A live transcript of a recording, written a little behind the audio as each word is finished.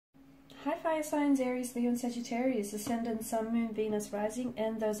Hi fire signs, Aries, Leo and Sagittarius, Ascendant, Sun, Moon, Venus, Rising,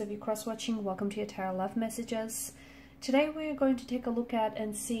 and those of you cross-watching, welcome to your Tarot Love Messages. Today we're going to take a look at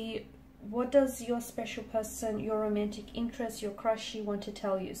and see what does your special person, your romantic interest, your crushy want to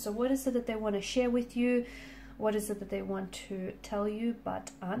tell you. So what is it that they want to share with you? What is it that they want to tell you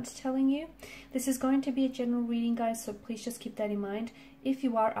but aren't telling you? This is going to be a general reading, guys, so please just keep that in mind. If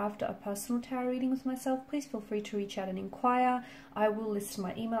you are after a personal tarot reading with myself, please feel free to reach out and inquire. I will list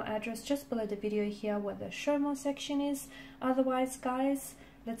my email address just below the video here where the show more section is. Otherwise, guys,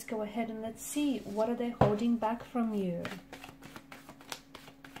 let's go ahead and let's see what are they holding back from you.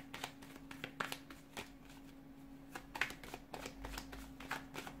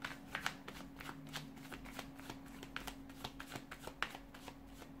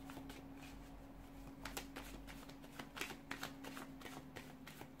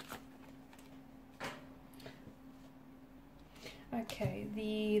 Okay,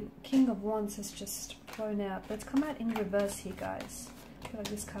 the King of Wands has just flown out. Let's come out in reverse here, guys. I feel like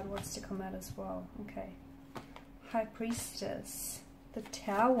this card wants to come out as well. Okay. High Priestess. The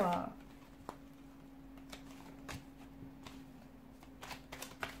Tower.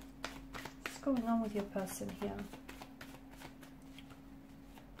 What's going on with your person here?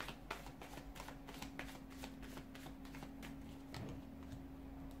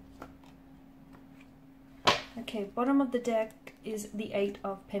 Okay, bottom of the deck is the Eight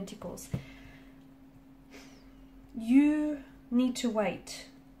of Pentacles. You need to wait.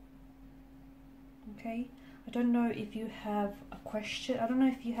 Okay, I don't know if you have a question. I don't know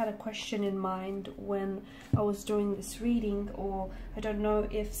if you had a question in mind when I was doing this reading, or I don't know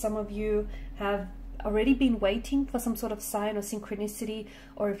if some of you have already been waiting for some sort of sign or synchronicity,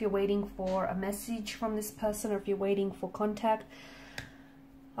 or if you're waiting for a message from this person, or if you're waiting for contact.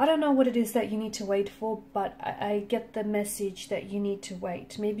 I don't know what it is that you need to wait for, but I get the message that you need to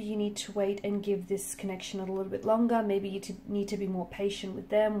wait. Maybe you need to wait and give this connection a little bit longer. Maybe you need to be more patient with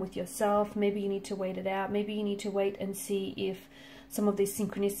them, with yourself. Maybe you need to wait it out. Maybe you need to wait and see if some of these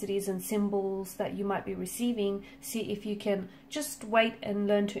synchronicities and symbols that you might be receiving, see if you can just wait and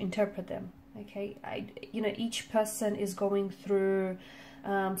learn to interpret them. Okay, you know, each person is going through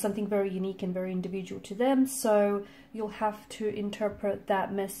something very unique and very individual to them, so you'll have to interpret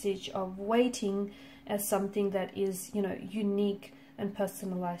that message of waiting as something that is, you know, unique and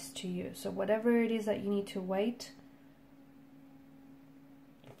personalized to you. So whatever it is that you need to wait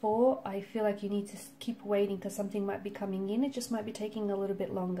for, I feel like you need to keep waiting, because something might be coming in. It just might be taking a little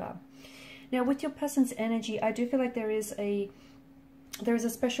bit longer. Now with your person's energy, I do feel like there is a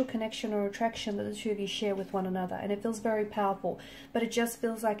special connection or attraction that the two of you share with one another, and it feels very powerful, but it just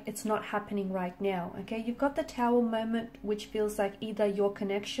feels like it's not happening right now. Okay, you've got the Tower moment, which feels like either your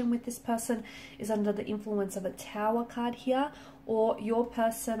connection with this person is under the influence of a Tower card here, or your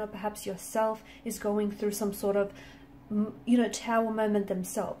person, or perhaps yourself, is going through some sort of, you know, Tower moment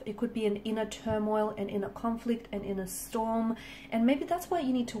themselves. It could be an inner turmoil, an inner conflict, an inner storm, and maybe that's why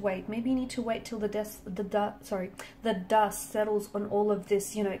you need to wait. Maybe you need to wait till the dust settles on all of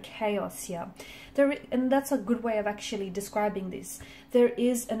this, you know, chaos here. And that's a good way of actually describing this. There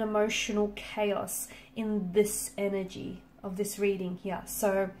is an emotional chaos in this energy of this reading here.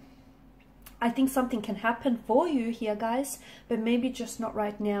 So I think something can happen for you here, guys, but maybe just not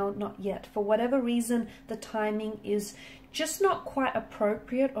right now, not yet. For whatever reason, the timing is just not quite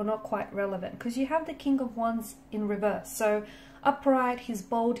appropriate or not quite relevant, because you have the King of Wands in reverse. So upright, he's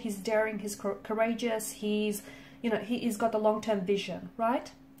bold, he's daring, he's courageous, he's, you know, he's got the long-term vision,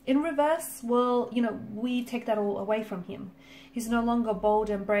 right? In reverse, well, you know, we take that all away from him. He's no longer bold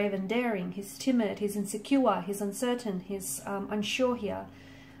and brave and daring. He's timid, he's insecure, he's uncertain, he's unsure here.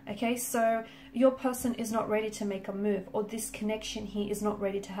 Okay, so your person is not ready to make a move, or this connection here is not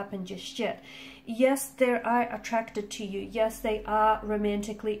ready to happen just yet. Yes, they are attracted to you. Yes, they are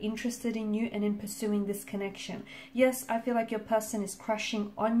romantically interested in you and in pursuing this connection. Yes, I feel like your person is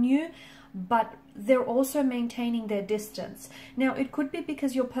crushing on you, but they're also maintaining their distance. Now, it could be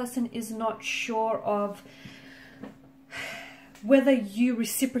because your person is not sure of whether you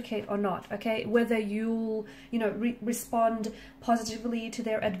reciprocate or not, okay? Whether you'll, you know, respond positively to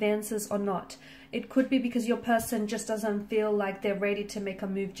their advances or not. It could be because your person just doesn't feel like they're ready to make a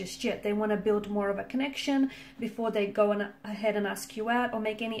move just yet. They want to build more of a connection before they go ahead and ask you out or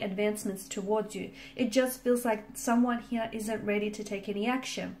make any advancements towards you. It just feels like someone here isn't ready to take any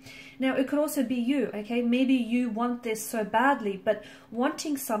action. Now, it could also be you, okay? Maybe you want this so badly, but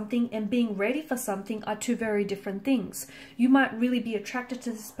wanting something and being ready for something are two very different things. You might really be attracted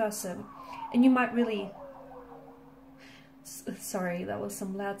to this person, and you might really... Sorry, that was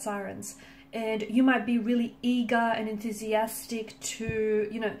some loud sirens. and you might be really eager and enthusiastic to,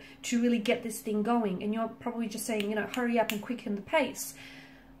 you know, to really get this thing going, and you're probably just saying, you know, hurry up and quicken the pace.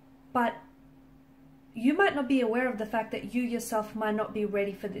 But you might not be aware of the fact that you yourself might not be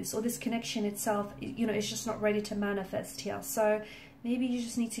ready for this, or this connection itself, you know, is just not ready to manifest here. So maybe you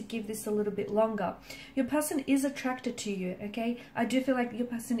just need to give this a little bit longer. Your person is attracted to you, okay? I do feel like your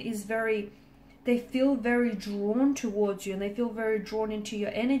person is very, they feel very drawn towards you, and they feel very drawn into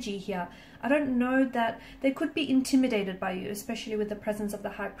your energy here. I don't know that they could be intimidated by you, especially with the presence of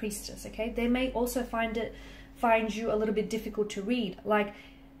the High Priestess, okay? They may also find you a little bit difficult to read. Like,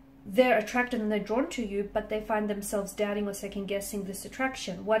 they're attracted and they're drawn to you, but they find themselves doubting or second guessing this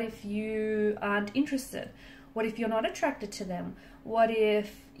attraction. What if you aren't interested? What if you're not attracted to them? What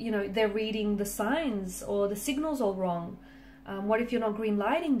if, you know, they're reading the signs or the signals all wrong? What if you're not green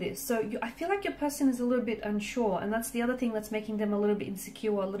lighting this? So I feel like your person is a little bit unsure, and that's the other thing that's making them a little bit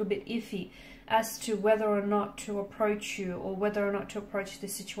insecure, a little bit iffy as to whether or not to approach you, or whether or not to approach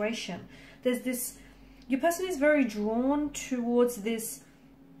this situation. There's this, your person is very drawn towards this,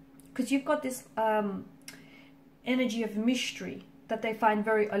 because you've got this energy of mystery that they find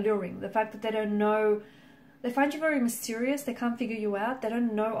very alluring. The fact that they don't know, they find you very mysterious, they can't figure you out, they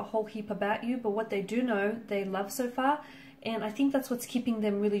don't know a whole heap about you, but what they do know, they love so far. And I think that's what's keeping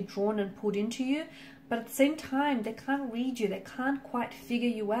them really drawn and pulled into you. But at the same time, they can't read you, they can't quite figure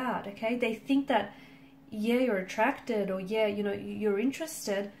you out, okay? They think that, yeah, you're attracted, or yeah, you know, you're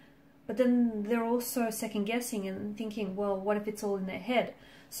interested, but then they're also second guessing and thinking, well, what if it's all in their head?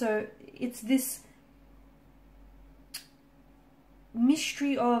 So it's this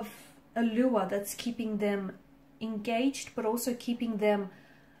mystery of allure that's keeping them engaged, but also keeping them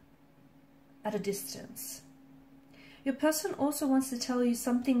at a distance. Your person also wants to tell you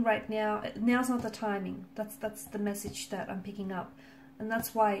something right now. Now's not the timing. That's the message that I'm picking up. And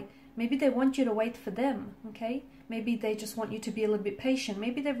that's why maybe they want you to wait for them, okay? Maybe they just want you to be a little bit patient.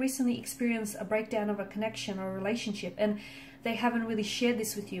 Maybe they've recently experienced a breakdown of a connection or a relationship, and they haven't really shared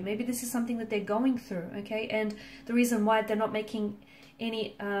this with you. Maybe this is something that they're going through, okay? And the reason why they're not making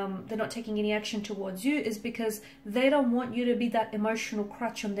any, they're not taking any action towards you is because they don't want you to be that emotional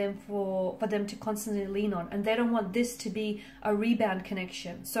crutch on them for them to constantly lean on, and they don't want this to be a rebound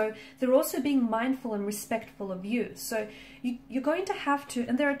connection. So they're also being mindful and respectful of you. So you're going to have to,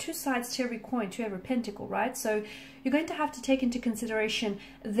 and there are two sides to every coin, to every pentacle, right? So you're going to have to take into consideration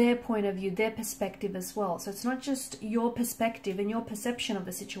their point of view, their perspective as well. So it's not just your perspective and your perception of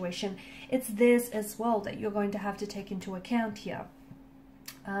the situation, it's theirs as well that you're going to have to take into account here.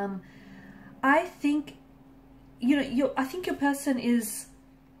 I think, you know, I think your person is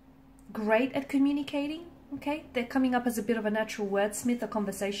great at communicating, okay? They're coming up as a bit of a natural wordsmith, a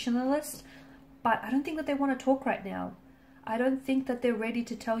conversationalist, but I don't think that they want to talk right now. I don't think that they're ready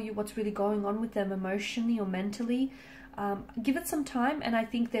to tell you what's really going on with them emotionally or mentally. Give it some time, and I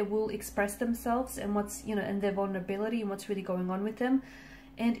think they will express themselves and what's, you know, and their vulnerability and what's really going on with them.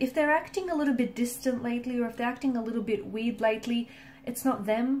 And if they're acting a little bit distant lately, or if they're acting a little bit weird lately, it's not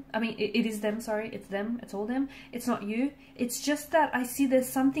them. I mean, it is them, sorry. It's them. It's all them. It's not you. It's just that I see there's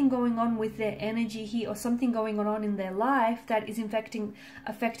something going on with their energy here, or something going on in their life that is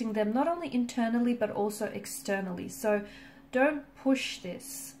affecting them not only internally but also externally. So don't push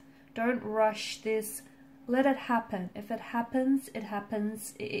this. Don't rush this. Let it happen. If it happens, it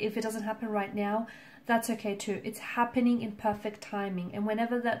happens. If it doesn't happen right now, that's okay too. It's happening in perfect timing. And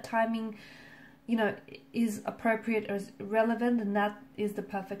whenever that timing, you know, is appropriate or is relevant, and that is the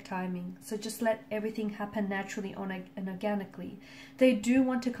perfect timing. So just let everything happen naturally and organically. They do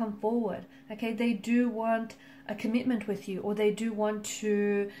want to come forward, okay? They do want a commitment with you, or they do want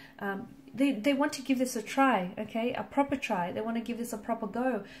to, they want to give this a try, okay? A proper try. They want to give this a proper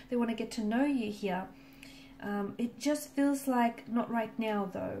go. They want to get to know you here. It just feels like not right now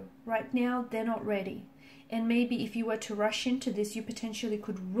though. Right now, they're not ready. And maybe if you were to rush into this, you potentially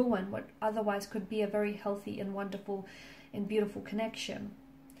could ruin what otherwise could be a very healthy and wonderful and beautiful connection.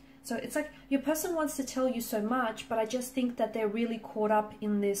 So it's like your person wants to tell you so much, but I just think that they're really caught up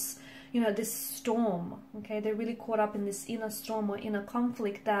in this, you know, this storm, okay? They're really caught up in this inner storm or inner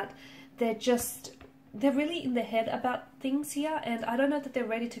conflict that they're really in their head about things here, and I don't know that they're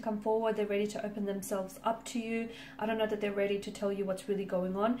ready to come forward. They're ready to open themselves up to you. I don't know that they're ready to tell you what's really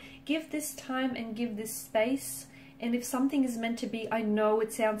going on. Give this time and give this space, and if something is meant to be, I know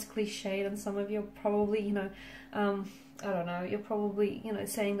it sounds cliched, and some of you are probably, you know, I don't know, you're probably, you know,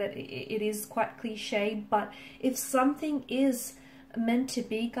 saying that it is quite cliche, but if something is meant to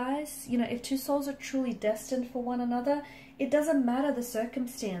be, guys. You know, if two souls are truly destined for one another, it doesn't matter the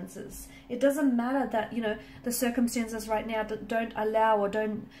circumstances. It doesn't matter that, you know, the circumstances right now don't allow or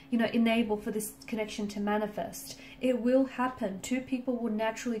don't, you know, enable for this connection to manifest. It will happen. Two people will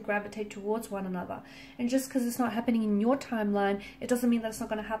naturally gravitate towards one another. And just because it's not happening in your timeline, it doesn't mean that it's not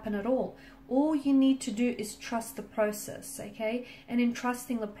going to happen at all. All you need to do is trust the process, okay? And in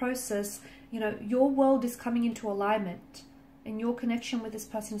trusting the process, you know, your world is coming into alignment. And your connection with this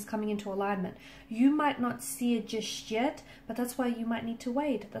person is coming into alignment. You might not see it just yet, but that's why you might need to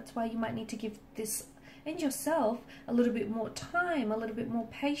wait. That's why you might need to give this and yourself a little bit more time, a little bit more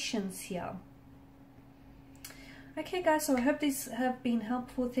patience here. Okay, guys, so I hope these have been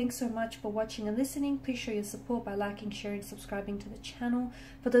helpful. Thanks so much for watching and listening. Please show your support by liking, sharing, subscribing to the channel.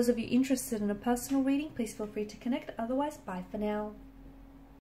 For those of you interested in a personal reading, please feel free to connect. Otherwise, bye for now.